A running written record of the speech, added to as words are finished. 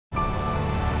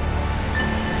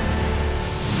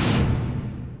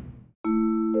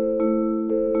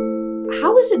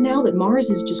How is it now that Mars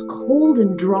is just cold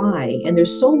and dry and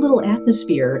there's so little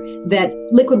atmosphere that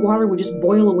liquid water would just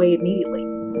boil away immediately?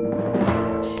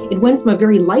 It went from a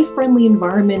very life-friendly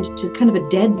environment to kind of a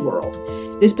dead world.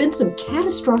 There's been some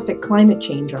catastrophic climate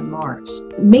change on Mars.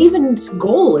 MAVEN's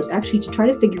goal is actually to try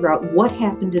to figure out what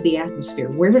happened to the atmosphere.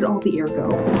 Where did all the air go?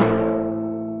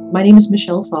 My name is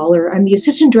Michelle Thaller. I'm the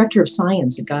Assistant Director of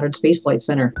Science at Goddard Space Flight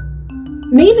Center.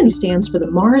 MAVEN stands for the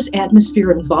Mars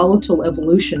Atmosphere and Volatile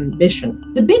Evolution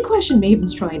Mission. The big question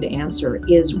MAVEN's trying to answer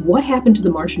is what happened to the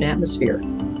Martian atmosphere?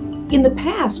 In the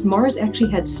past, Mars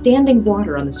actually had standing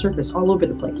water on the surface all over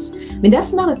the place. I mean,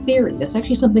 that's not a theory. That's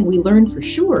actually something we learned for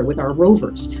sure with our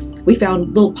rovers. We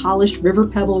found little polished river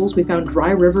pebbles, we found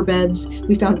dry riverbeds,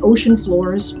 we found ocean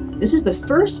floors. This is the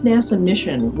first NASA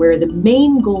mission where the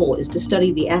main goal is to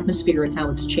study the atmosphere and how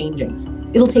it's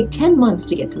changing. It'll take 10 months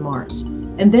to get to Mars.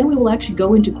 And then we will actually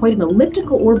go into quite an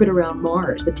elliptical orbit around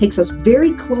Mars that takes us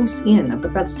very close in,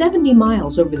 about 70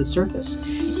 miles over the surface.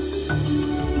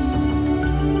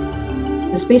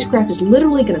 The spacecraft is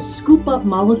literally going to scoop up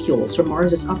molecules from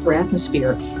Mars's upper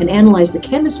atmosphere and analyze the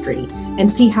chemistry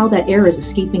and see how that air is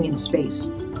escaping into space.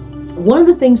 One of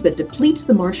the things that depletes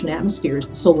the Martian atmosphere is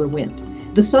the solar wind.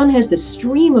 The sun has this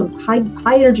stream of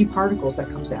high energy particles that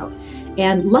comes out.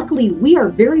 And luckily, we are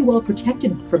very well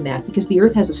protected from that because the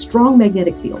Earth has a strong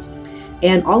magnetic field.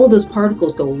 And all of those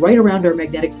particles go right around our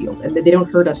magnetic field and they don't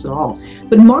hurt us at all.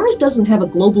 But Mars doesn't have a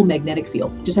global magnetic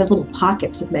field, it just has little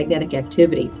pockets of magnetic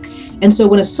activity. And so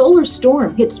when a solar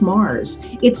storm hits Mars,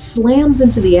 it slams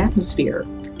into the atmosphere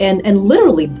and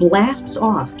literally blasts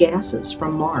off gases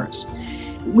from Mars.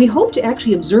 We hope to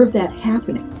actually observe that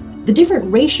happening. The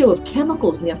different ratio of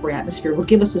chemicals in the upper atmosphere will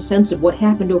give us a sense of what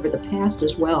happened over the past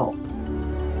as well.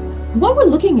 What we're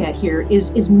looking at here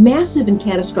is massive and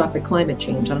catastrophic climate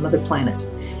change on another planet.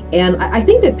 And I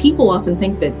think that people often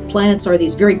think that planets are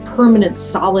these very permanent,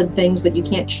 solid things that you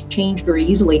can't change very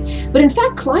easily. But in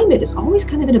fact, climate is always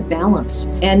kind of in a balance.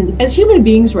 And as human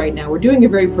beings right now, we're doing a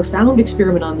very profound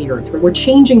experiment on the Earth where we're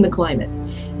changing the climate.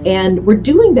 And we're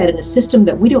doing that in a system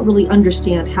that we don't really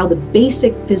understand how the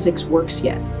basic physics works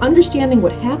yet. Understanding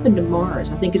what happened to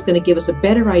Mars, I think, is going to give us a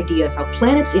better idea of how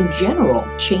planets in general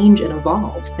change and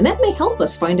evolve. And that may help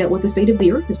us find out what the fate of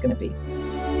the Earth is going to be.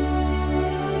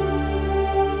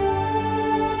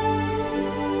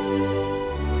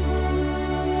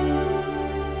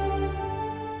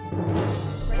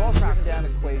 We're all tracking down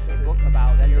equations, book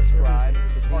about that describe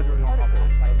the target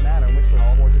particles like matter, which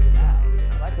was forces now,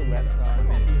 like electrons.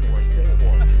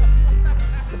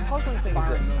 The puzzling thing is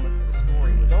this.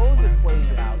 Those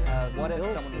equations have built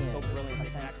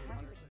in